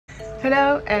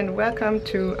Hello and welcome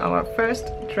to our first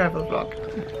travel vlog.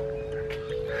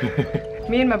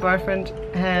 Me and my boyfriend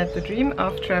had the dream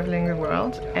of traveling the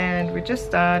world, and we just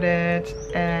started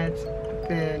at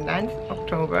the 9th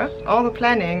October. All the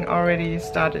planning already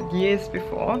started years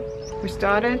before. We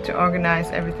started to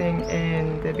organize everything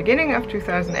in the beginning of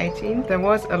 2018. There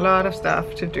was a lot of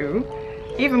stuff to do,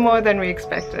 even more than we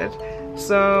expected.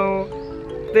 So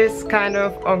this kind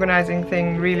of organizing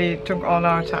thing really took all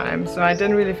our time, so I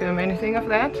didn't really film anything of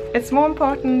that. It's more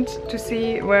important to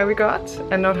see where we got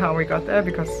and not how we got there,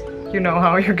 because you know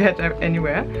how you get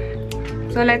anywhere.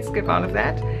 So let's skip all of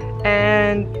that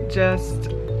and just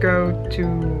go to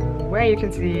where you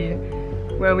can see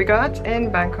where we got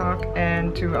in Bangkok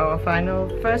and to our final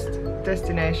first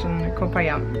destination,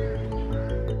 Phayam.